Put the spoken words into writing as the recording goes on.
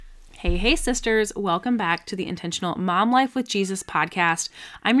Hey, sisters. Welcome back to the Intentional Mom Life with Jesus podcast.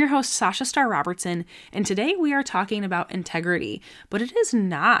 I'm your host, Sasha Starr Robertson, and today we are talking about integrity, but it is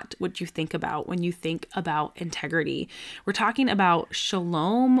not what you think about when you think about integrity. We're talking about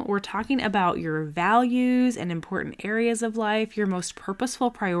shalom. We're talking about your values and important areas of life, your most purposeful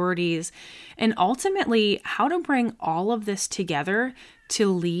priorities, and ultimately how to bring all of this together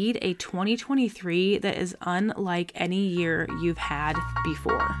to lead a 2023 that is unlike any year you've had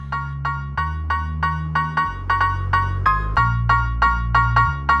before.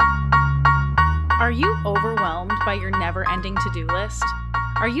 Are you overwhelmed by your never-ending to-do list?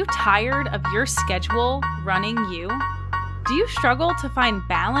 Are you tired of your schedule running you? Do you struggle to find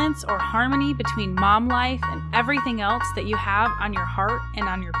balance or harmony between mom life and everything else that you have on your heart and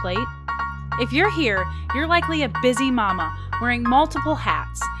on your plate? If you're here, you're likely a busy mama wearing multiple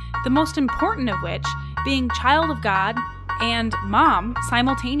hats, the most important of which being child of God and mom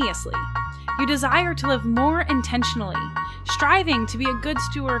simultaneously. You desire to live more intentionally, striving to be a good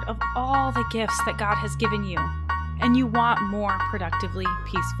steward of all the gifts that God has given you, and you want more productively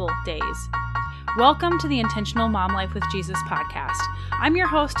peaceful days. Welcome to the Intentional Mom Life with Jesus podcast. I'm your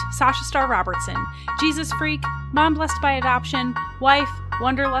host, Sasha Starr Robertson, Jesus freak, mom blessed by adoption, wife,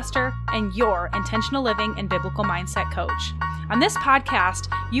 wanderluster, and your intentional living and biblical mindset coach. On this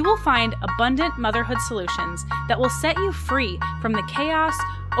podcast, you will find abundant motherhood solutions that will set you free from the chaos,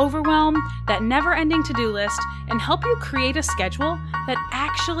 overwhelm, that never-ending to-do list, and help you create a schedule that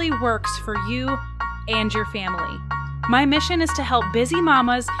actually works for you and your family. My mission is to help busy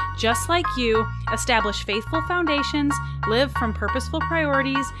mamas just like you establish faithful foundations, live from purposeful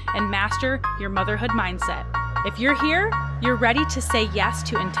priorities, and master your motherhood mindset. If you're here, you're ready to say yes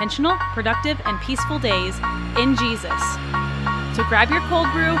to intentional, productive, and peaceful days in Jesus. So grab your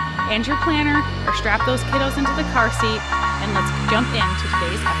cold brew and your planner, or strap those kiddos into the car seat, and let's jump into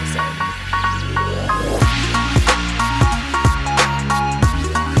today's episode.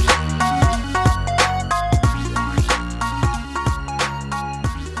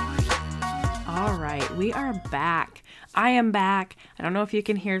 We are back. I am back. I don't know if you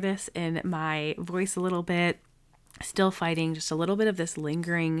can hear this in my voice a little bit. Still fighting just a little bit of this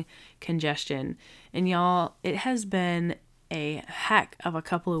lingering congestion. And y'all, it has been a heck of a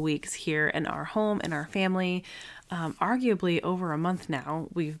couple of weeks here in our home and our family. Arguably over a month now,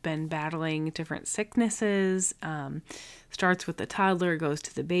 we've been battling different sicknesses. Starts with the toddler, goes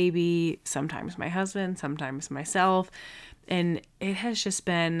to the baby, sometimes my husband, sometimes myself. And it has just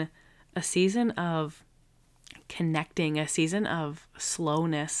been a season of connecting, a season of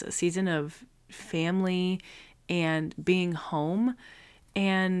slowness, a season of family and being home,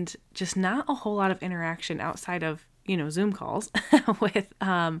 and just not a whole lot of interaction outside of, Zoom calls with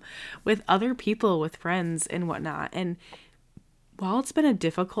other people, with friends and whatnot. And while it's been a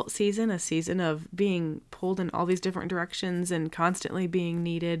difficult season, a season of being pulled in all these different directions and constantly being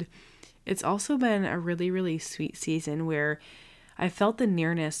needed, it's also been a really, really sweet season where I felt the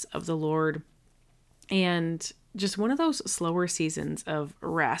nearness of the Lord, and just one of those slower seasons of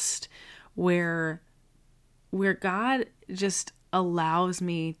rest where God just allows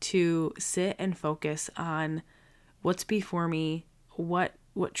me to sit and focus on what's before me, what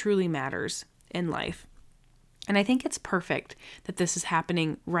truly matters in life. And I think it's perfect that this is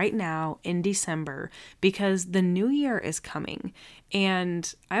happening right now in December, because the new year is coming.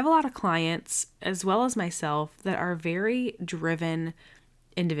 And I have a lot of clients, as well as myself, that are very driven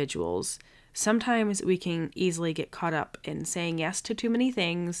individuals. Sometimes we can easily get caught up in saying yes to too many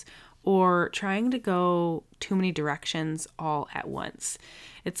things, or trying to go too many directions all at once.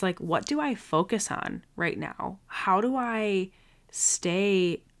 It's like, what do I focus on right now? How do I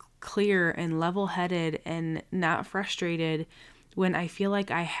stay clear and level-headed and not frustrated when I feel like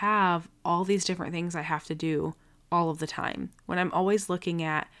I have all these different things I have to do all of the time, when I'm always looking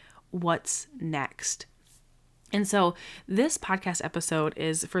at what's next? And so this podcast episode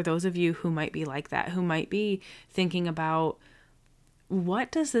is for those of you who might be like that, who might be thinking about,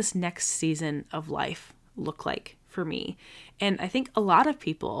 what does this next season of life look like for me? And I think a lot of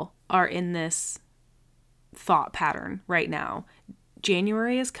people are in this thought pattern right now.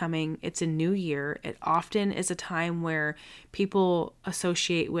 January is coming. It's a new year. It often is a time where people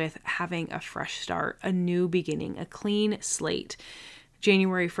associate with having a fresh start, a new beginning, a clean slate.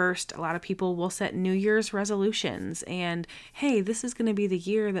 January 1st, a lot of people will set New Year's resolutions and, hey, this is going to be the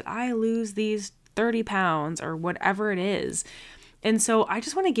year that I lose these 30 pounds or whatever it is. And so I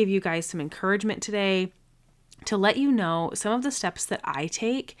just want to give you guys some encouragement today to let you know some of the steps that I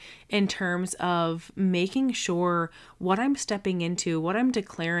take in terms of making sure what I'm stepping into, what I'm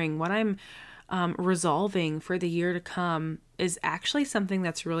declaring, what I'm resolving for the year to come is actually something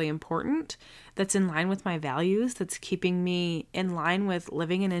that's really important, that's in line with my values, that's keeping me in line with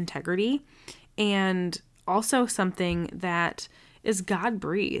living in integrity, and also something that is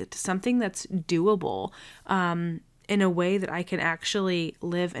God-breathed, something that's doable, in a way that I can actually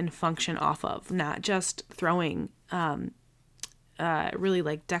live and function off of, not just throwing really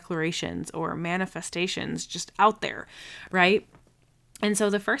like declarations or manifestations just out there, right? And so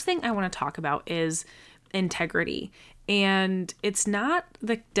the first thing I want to talk about is integrity. And it's not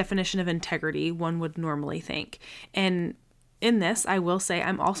the definition of integrity one would normally think. And in this, I will say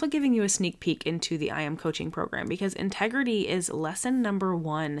I'm also giving you a sneak peek into the I Am Coaching program, because integrity is lesson number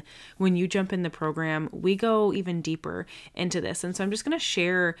 1. When you jump in the program, we go even deeper into this. And so I'm just going to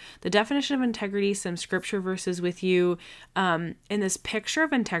share the definition of integrity, some scripture verses with you, in this picture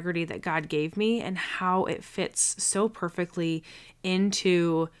of integrity that God gave me and how it fits so perfectly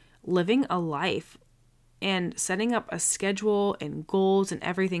into living a life and setting up a schedule and goals and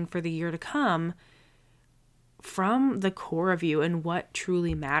everything for the year to come from the core of you and what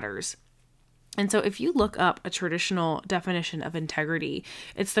truly matters. And so if you look up a traditional definition of integrity,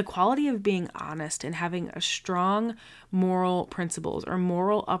 it's the quality of being honest and having a strong moral principles or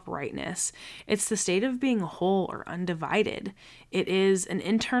moral uprightness. It's the state of being whole or undivided. It is an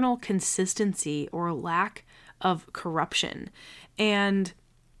internal consistency or lack of corruption. And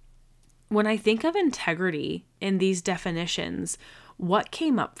when I think of integrity in these definitions, what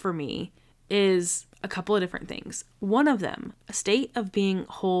came up for me is a couple of different things. One of them, a state of being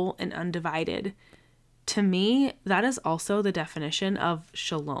whole and undivided. To me, that is also the definition of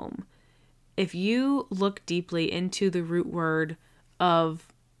shalom. If you look deeply into the root word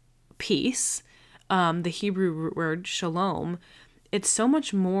of peace, the Hebrew root word shalom, it's so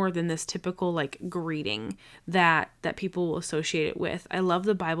much more than this typical like greeting that people will associate it with. I love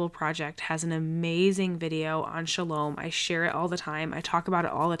the Bible Project has an amazing video on shalom. I share it all the time. I talk about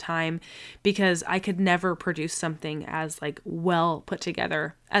it all the time because I could never produce something as like well put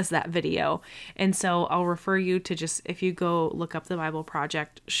together as that video. And so I'll refer you to just, if you go look up the Bible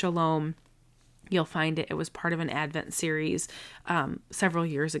Project shalom, you'll find it. It was part of an Advent series several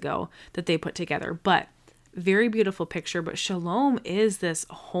years ago that they put together. But very beautiful picture, but shalom is this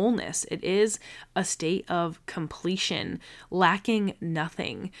wholeness. It is a state of completion, lacking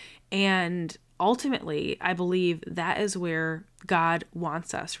nothing. And ultimately, I believe that is where God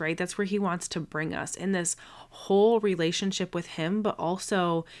wants us, right? That's where he wants to bring us in this whole relationship with him, but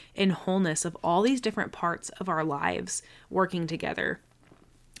also in wholeness of all these different parts of our lives working together.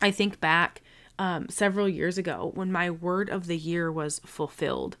 I think back several years ago when my word of the year was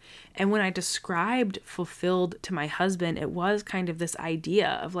fulfilled. And when I described fulfilled to my husband, it was kind of this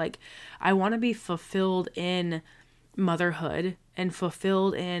idea of like, I want to be fulfilled in motherhood and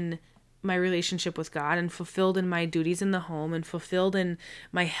fulfilled in my relationship with God and fulfilled in my duties in the home and fulfilled in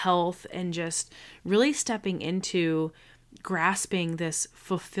my health and just really stepping into grasping this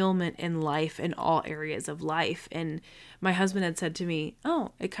fulfillment in life in all areas of life. And my husband had said to me,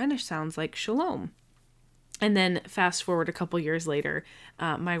 "Oh, it kind of sounds like shalom." And then fast forward a couple years later,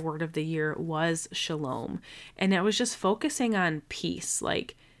 my word of the year was shalom. And it was just focusing on peace.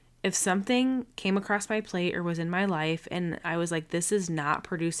 Like if something came across my plate or was in my life and I was like, this is not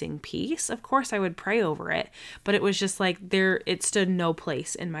producing peace, of course I would pray over it. But it was just like it stood no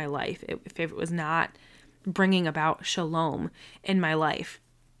place in my life if it was not bringing about shalom in my life.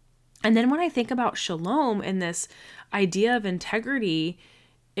 And then when I think about shalom and this idea of integrity,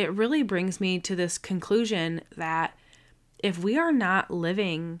 it really brings me to this conclusion that if we are not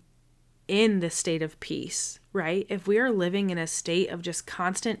living in this state of peace, right? If we are living in a state of just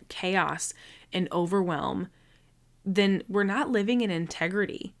constant chaos and overwhelm, then we're not living in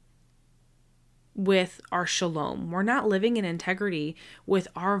integrity with our shalom. We're not living in integrity with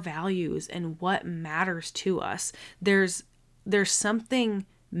our values and what matters to us. There's something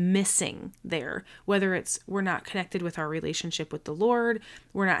missing there, whether it's we're not connected with our relationship with the Lord,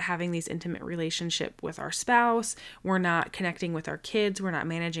 we're not having these intimate relationship with our spouse, we're not connecting with our kids, we're not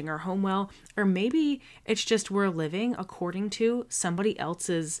managing our home well, or maybe it's just we're living according to somebody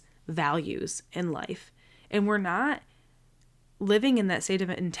else's values in life. And we're not living in that state of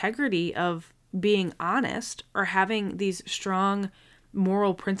integrity of being honest or having these strong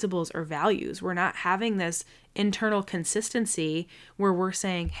moral principles or values. We're not having this internal consistency where we're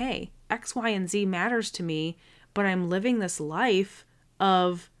saying, hey, X, Y, and Z matters to me, but I'm living this life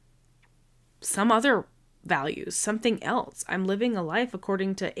of some other values, something else. I'm living a life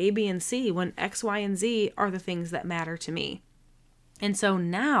according to A, B, and C when X, Y, and Z are the things that matter to me. And so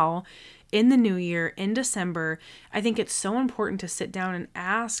now in the new year, in December, I think it's so important to sit down and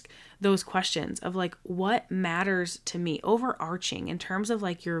ask those questions of like, what matters to me, overarching in terms of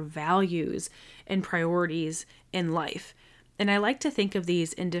like your values and priorities in life. And I like to think of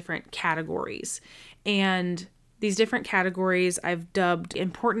these in different categories. And these different categories I've dubbed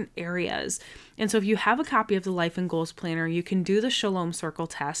important areas. And so if you have a copy of the Life and Goals Planner, you can do the Shalom Circle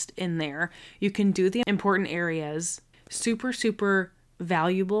test in there. You can do the important areas. Super, super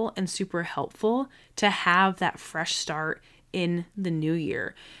valuable and super helpful to have that fresh start in the new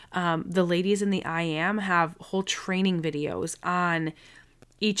year. The ladies in the I Am have whole training videos on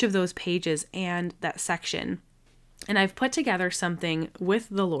each of those pages and that section. And I've put together something with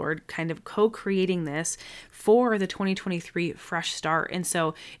the Lord, kind of co-creating this for the 2023 fresh start. And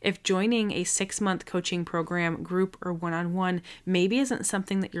so if joining a 6-month coaching program, group or one-on-one maybe isn't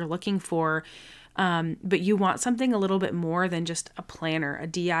something that you're looking for, but you want something a little bit more than just a planner, a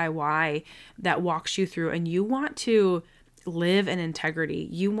DIY that walks you through, and you want to live in integrity.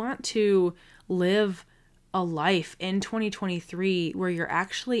 You want to live a life in 2023 where you're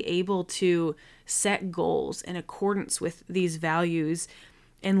actually able to set goals in accordance with these values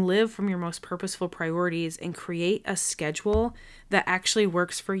and live from your most purposeful priorities and create a schedule that actually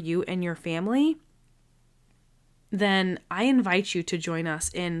works for you and your family, then I invite you to join us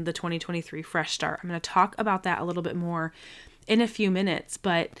in the 2023 Fresh Start. I'm going to talk about that a little bit more in a few minutes,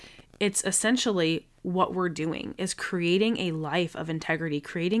 but it's essentially what we're doing is creating a life of integrity,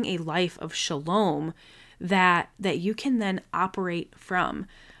 creating a life of shalom that you can then operate from.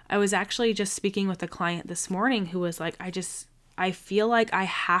 I was actually just speaking with a client this morning who was like, I feel like I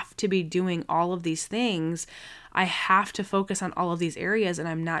have to be doing all of these things. I have to focus on all of these areas and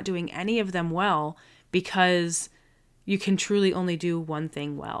I'm not doing any of them well, because you can truly only do one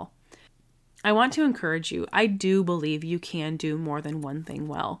thing well. I want to encourage you. I do believe you can do more than one thing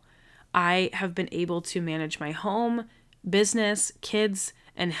well. I have been able to manage my home, business, kids,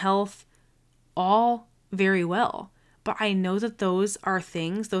 and health all very well. But I know that those are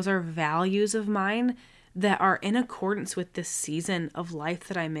values of mine that are in accordance with this season of life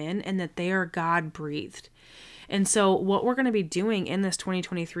that I'm in, and that they are God-breathed. And so what we're going to be doing in this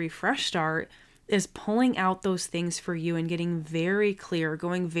 2023 Fresh Start is pulling out those things for you and getting very clear,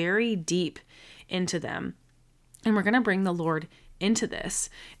 going very deep into them. And we're going to bring the Lord into this.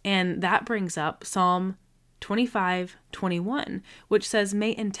 And that brings up Psalm 25:21, which says,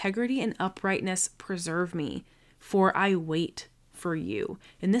 "May integrity and uprightness preserve me, for I wait for you."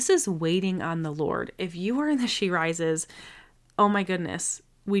 And this is waiting on the Lord. If you are in the She Rises, oh my goodness,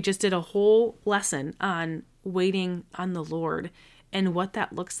 we just did a whole lesson on waiting on the Lord and what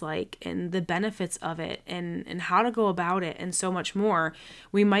that looks like and the benefits of it and how to go about it and so much more.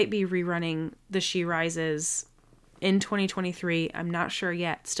 We might be rerunning the She Rises in 2023. I'm not sure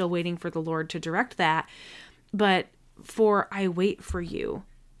yet. Still waiting for the Lord to direct that. But for I wait for you.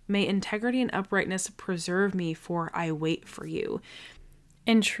 May integrity and uprightness preserve me, for I wait for you.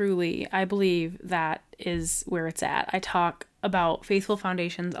 And truly, I believe that is where it's at. I talk about faithful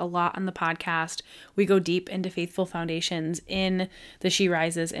foundations a lot on the podcast. We go deep into faithful foundations in the She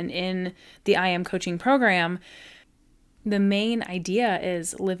Rises and in the I Am coaching program. The main idea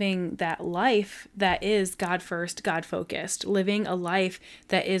is living that life that is God first, God focused, living a life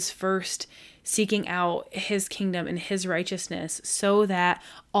that is first seeking out His kingdom and His righteousness so that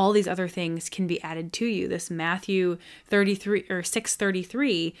all these other things can be added to you. This Matthew 33 or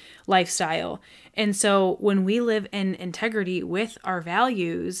 6:33 lifestyle. And so when we live in integrity with our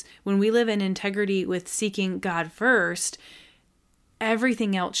values, when we live in integrity with seeking God first,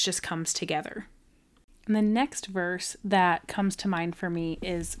 everything else just comes together. And the next verse that comes to mind for me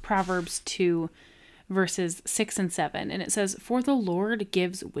is Proverbs 2, verses 6 and 7. And it says, "For the Lord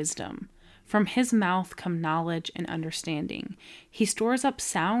gives wisdom. From His mouth come knowledge and understanding. He stores up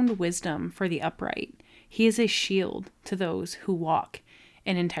sound wisdom for the upright. He is a shield to those who walk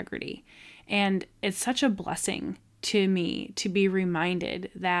in integrity." And it's such a blessing to me to be reminded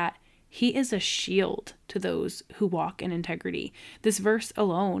that He is a shield to those who walk in integrity. This verse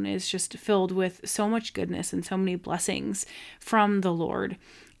alone is just filled with so much goodness and so many blessings from the Lord.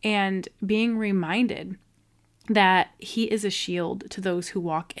 And being reminded that He is a shield to those who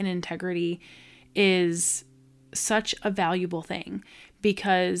walk in integrity is such a valuable thing,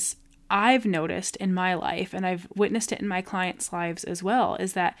 because I've noticed in my life, and I've witnessed it in my clients' lives as well,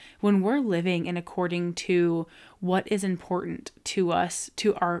 is that when we're living in according to what is important to us,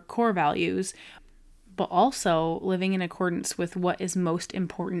 to our core values, but also living in accordance with what is most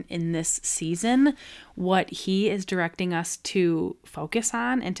important in this season, what He is directing us to focus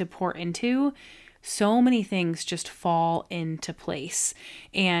on and to pour into, so many things just fall into place.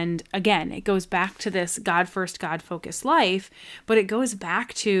 And again, it goes back to this God first, God focused life, but it goes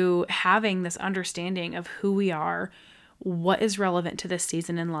back to having this understanding of who we are, what is relevant to this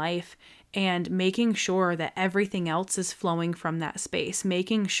season in life, and making sure that everything else is flowing from that space,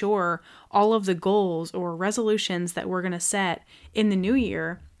 making sure all of the goals or resolutions that we're going to set in the new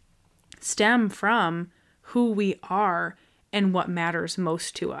year stem from who we are and what matters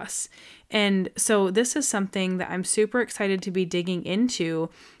most to us. And so this is something that I'm super excited to be digging into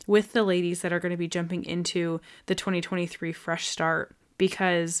with the ladies that are going to be jumping into the 2023 Fresh Start,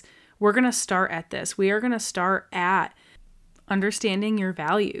 because we're going to start at this. We are going to start at understanding your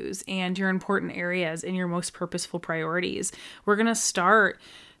values and your important areas and your most purposeful priorities. We're going to start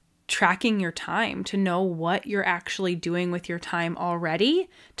tracking your time to know what you're actually doing with your time already,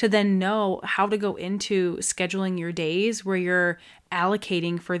 to then know how to go into scheduling your days where you're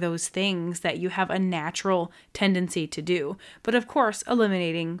allocating for those things that you have a natural tendency to do. But of course,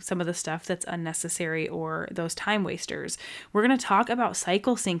 eliminating some of the stuff that's unnecessary or those time wasters. We're going to talk about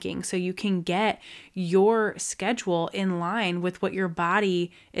cycle syncing so you can get your schedule in line with what your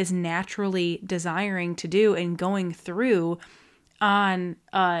body is naturally desiring to do and going through on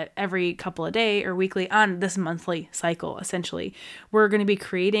every couple of days or weekly on this monthly cycle. Essentially, we're going to be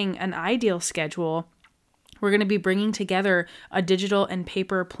creating an ideal schedule. We're going to be bringing together a digital and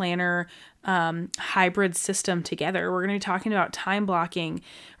paper planner hybrid system together. We're going to be talking about time blocking.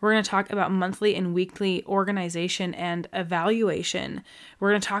 We're going to talk about monthly and weekly organization and evaluation.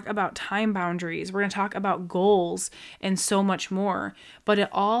 We're going to talk about time boundaries. We're going to talk about goals and so much more. But it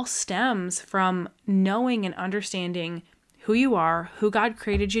all stems from knowing and understanding who you are, who God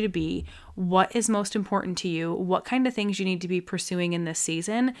created you to be, what is most important to you, what kind of things you need to be pursuing in this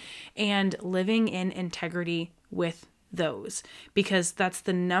season, and living in integrity with those. Because that's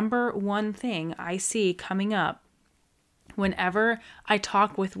the number one thing I see coming up whenever I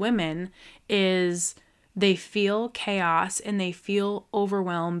talk with women is they feel chaos and they feel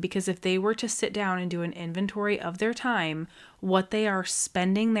overwhelmed, because if they were to sit down and do an inventory of their time, what they are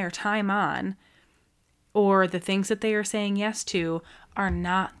spending their time on, or the things that they are saying yes to, are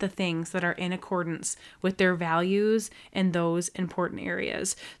not the things that are in accordance with their values in those important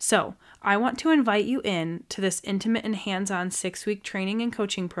areas. So I want to invite you in to this intimate and hands-on 6-week training and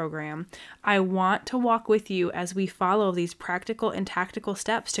coaching program. I want to walk with you as we follow these practical and tactical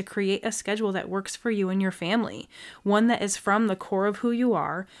steps to create a schedule that works for you and your family, one that is from the core of who you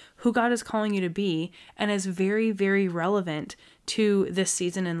are, who God is calling you to be, and is very, very relevant to this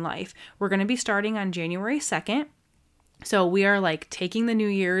season in life. We're going to be starting on January 2nd. So we are like taking the New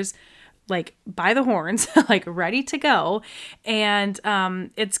Year's like by the horns, like ready to go. And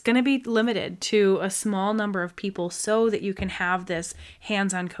it's going to be limited to a small number of people so that you can have this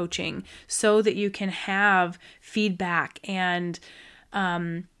hands-on coaching, so that you can have feedback and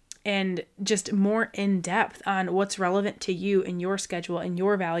just more in depth on what's relevant to you and your schedule and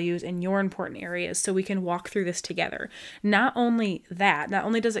your values and your important areas, so we can walk through this together. Not only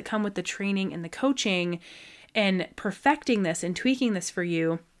does it come with the training and the coaching and perfecting this and tweaking this for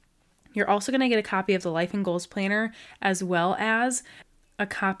you, you're also going to get a copy of the Life and Goals Planner, as well as a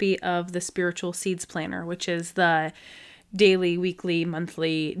copy of the Spiritual Seeds Planner, which is the daily, weekly,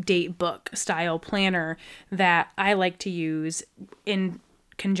 monthly date book style planner that I like to use in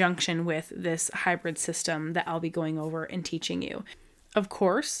conjunction with this hybrid system that I'll be going over and teaching you. Of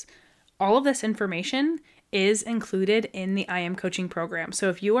course, all of this information is included in the I Am Coaching program. So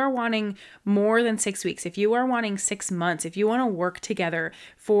if you are wanting more than 6 weeks, if you are wanting 6 months, if you want to work together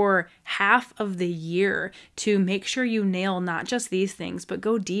for half of the year to make sure you nail not just these things, but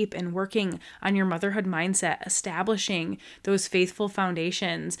go deep in working on your motherhood mindset, establishing those faithful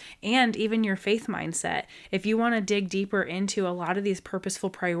foundations, and even your faith mindset. If you want to dig deeper into a lot of these purposeful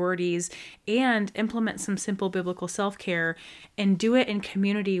priorities and implement some simple biblical self-care and do it in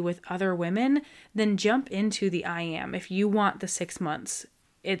community with other women, then jump into the I Am if you want the 6 months.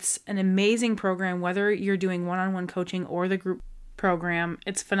 It's an amazing program, whether you're doing one-on-one coaching or the group program.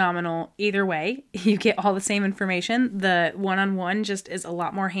 It's phenomenal. Either way, you get all the same information. The one-on-one just is a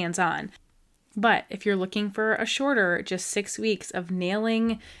lot more hands-on. But if you're looking for a shorter, just 6 weeks of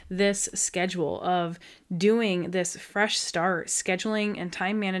nailing this schedule, of doing this fresh start, scheduling and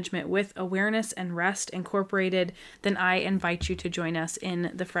time management with awareness and rest incorporated, then I invite you to join us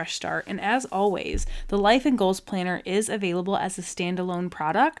in the Fresh Start. And as always, the Life and Goals Planner is available as a standalone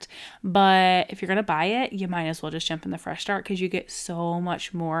product, but if you're going to buy it, you might as well just jump in the Fresh Start because you get so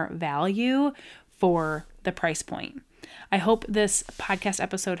much more value for the price point. I hope this podcast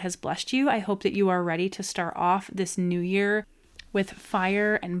episode has blessed you. I hope that you are ready to start off this new year with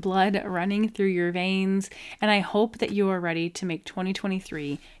fire and blood running through your veins, and I hope that you are ready to make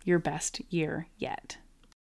 2023 your best year yet.